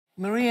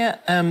Maria,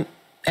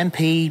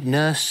 MP,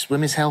 nurse,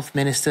 Women's Health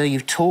Minister,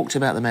 you've talked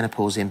about the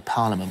menopause in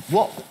Parliament.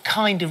 What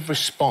kind of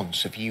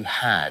response have you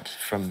had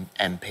from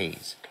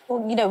MPs?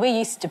 Well, you know, we're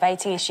used to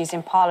debating issues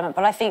in Parliament,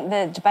 but I think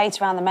the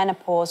debate around the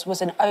menopause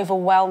was an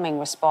overwhelming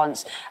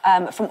response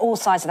from all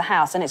sides of the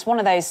House. And it's one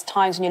of those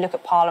times when you look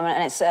at Parliament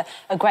and it's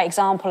a great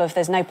example of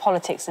there's no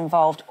politics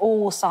involved.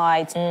 All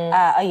sides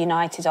are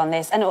united on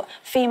this. And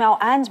female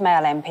and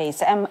male MPs.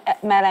 So,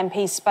 male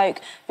MPs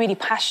spoke really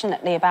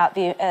passionately about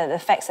the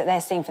effects that they're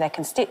seeing for their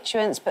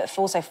constituents, but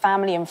for also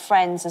family and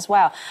friends as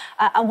well.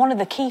 And one of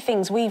the key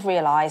things we've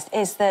realised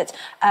is that,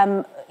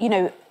 you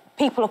know,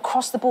 people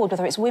across the board,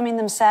 whether it's women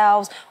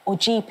themselves or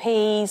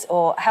GPs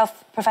or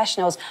health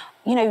professionals,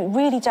 you know,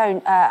 really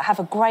don't have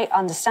a great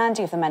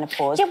understanding of the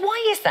menopause. Yeah,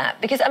 why is that?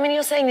 Because, I mean,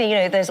 you're saying that, you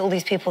know, there's all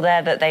these people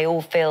there that they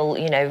all feel,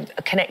 you know,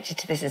 connected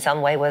to this in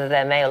some way, whether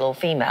they're male or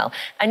female.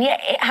 And yet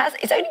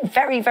it's only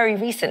very, very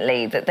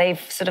recently that they've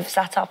sort of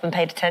sat up and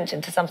paid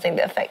attention to something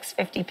that affects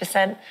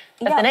 50%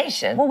 of the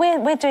nation. Well,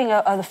 we're doing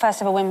the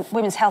first ever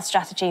women's health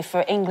strategy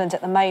for England at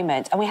the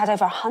moment, and we had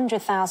over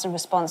 100,000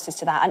 responses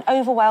to that. And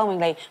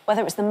overwhelmingly,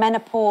 whether it's the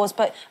menopause,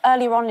 but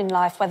earlier on in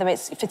life, whether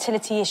it's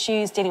fertility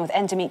issues, dealing with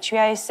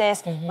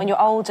endometriosis, when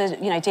you're older,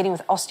 you know, dealing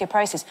with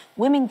osteoporosis,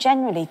 women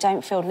generally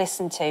don't feel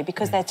listened to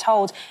because they're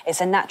told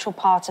it's a natural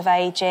part of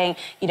ageing,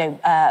 you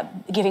know,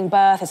 giving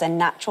birth is a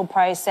natural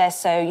process,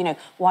 so, you know,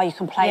 why are you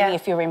complaining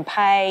if you're in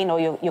pain or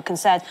you're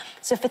concerned?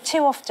 So for too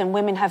often,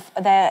 women have,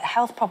 their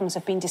health problems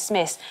have been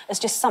dismissed as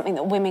just something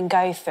that women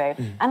go through.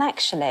 And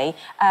actually,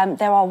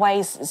 there are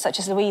ways, such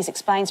as Louise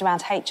explains,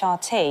 around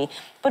HRT,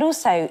 but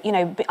also, you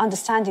know,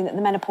 understanding that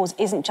the menopause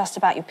isn't just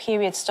about your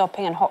period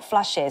stopping and hot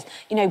flushes.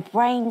 You know,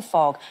 brain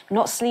fog,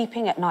 not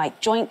sleeping at night,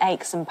 joint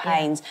aches and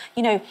pains.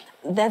 You know,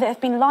 there have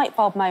been light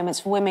bulb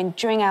moments for women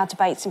during our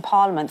debates in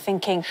Parliament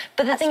thinking...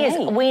 But the thing is,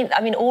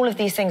 I mean, all of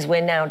these things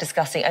we're now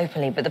discussing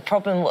openly, but the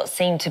problem, what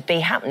seemed to be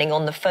happening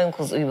on the phone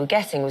calls that we were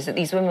getting, was that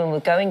these women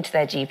were going to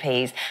their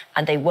GPs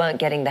and they weren't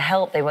getting the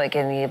help, they weren't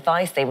getting the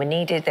advice they were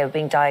needed, they were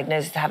being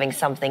diagnosed as having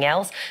something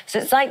else. So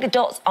it's like the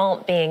dots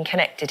aren't being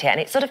connected here.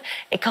 And it's sort of,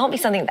 it can't be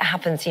something that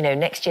happens, you know,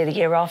 next year, the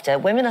year after.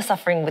 Women are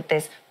suffering with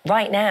this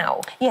right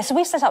now. Yeah, so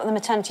we've set up the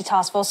Maternity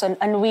Taskforce,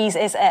 and Louise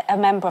is a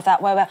member of that,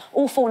 where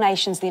all 4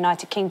 nations of the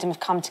United Kingdom have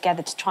come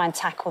together to try and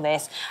tackle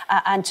this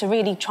and to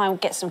really try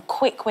and get some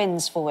quick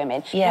wins for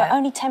women. Yeah. You know,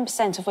 only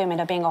 10% of women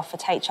are being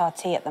offered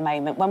HRT at the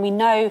moment, when we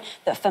know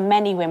that for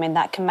many women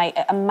that can make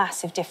a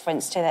massive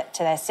difference to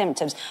their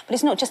symptoms. But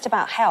it's not just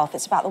about health,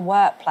 it's about the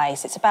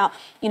workplace, it's about,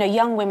 you know,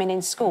 young women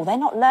in school. They're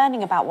not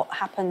learning about what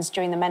happens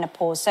during the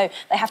menopause, so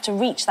they have to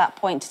reach that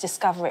point to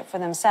discover it for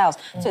themselves.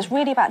 So it's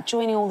really about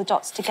joining all the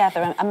dots together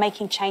and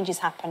making changes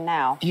happen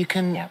now. You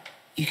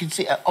can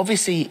see,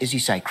 obviously, as you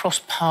say,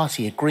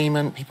 cross-party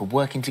agreement, people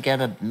working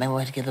together, men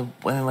working together,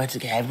 women working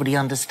together, everybody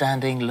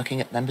understanding, looking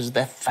at members of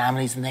their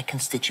families and their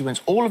constituents,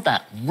 all of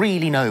that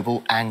really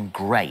noble and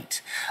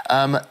great.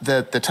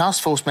 The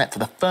task force met for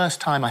the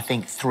first time, I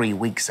think, 3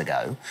 weeks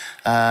ago.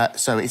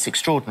 So it's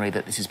extraordinary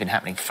that this has been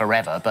happening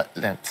forever, but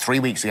 3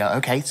 weeks ago,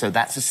 OK, so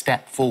that's a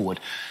step forward.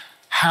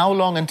 How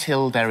long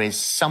until there is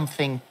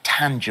something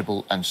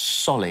tangible and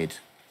solid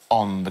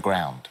on the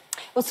ground?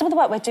 Well, some of the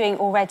work we're doing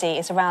already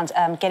is around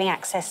getting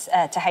access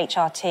to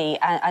HRT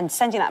and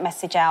sending that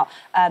message out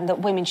that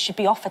women should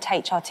be offered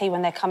HRT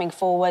when they're coming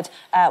forward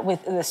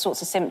with the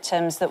sorts of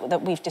symptoms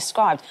that we've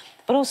described,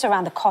 but also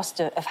around the cost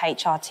of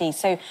HRT.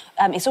 So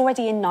it's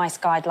already in NICE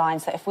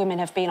guidelines that if women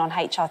have been on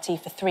HRT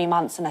for 3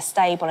 months and are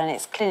stable and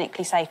it's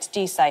clinically safe to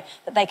do so,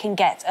 that they can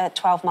get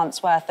 12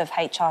 months' worth of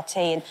HRT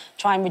and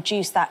try and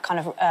reduce that kind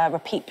of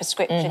repeat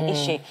prescription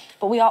issue.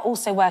 But we are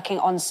also working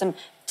on some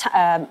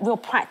real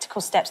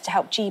practical steps to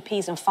help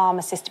GPs and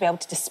pharmacists to be able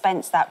to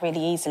dispense that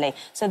really easily.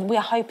 So we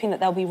are hoping that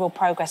there'll be real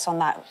progress on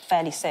that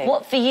fairly soon.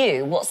 What, for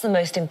you, what's the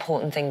most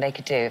important thing they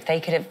could do? If they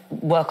could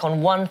work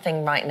on one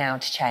thing right now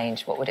to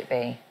change, what would it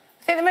be?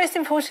 I think the most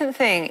important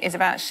thing is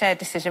about shared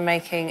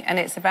decision-making, and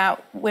it's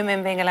about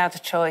women being allowed a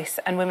choice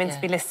and women to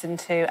be listened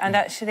to. And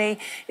actually,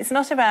 it's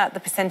not about the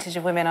percentage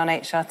of women on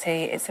HRT,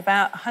 it's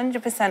about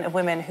 100% of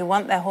women who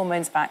want their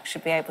hormones back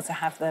should be able to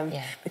have them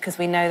because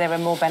we know there are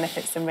more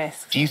benefits than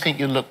risks. Do you think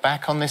you'll look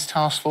back on this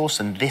task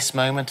force and this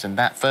moment and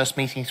that first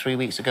meeting 3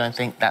 weeks ago and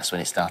think that's when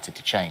it started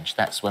to change?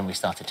 That's when we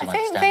started to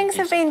understand. I think things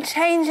have been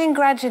changing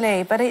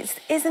gradually, but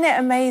isn't it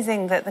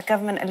amazing that the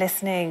government are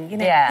listening? You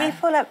know,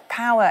 people at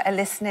power are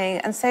listening,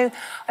 and so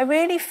I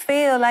really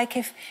feel like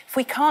if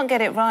we can't get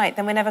it right,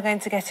 then we're never going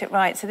to get it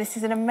right. So this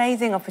is an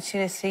amazing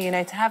opportunity, you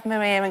know, to have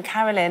Maria and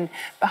Carolyn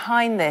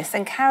behind this.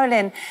 And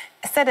Carolyn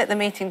said at the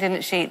meeting,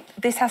 didn't she,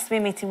 this has to be a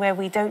meeting where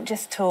we don't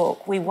just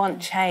talk, we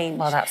want change.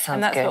 Well, that sounds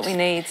good. And that's what we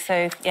need.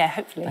 So, yeah,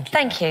 hopefully.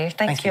 Thank you.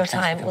 Thanks for your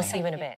time. We'll see you in a bit.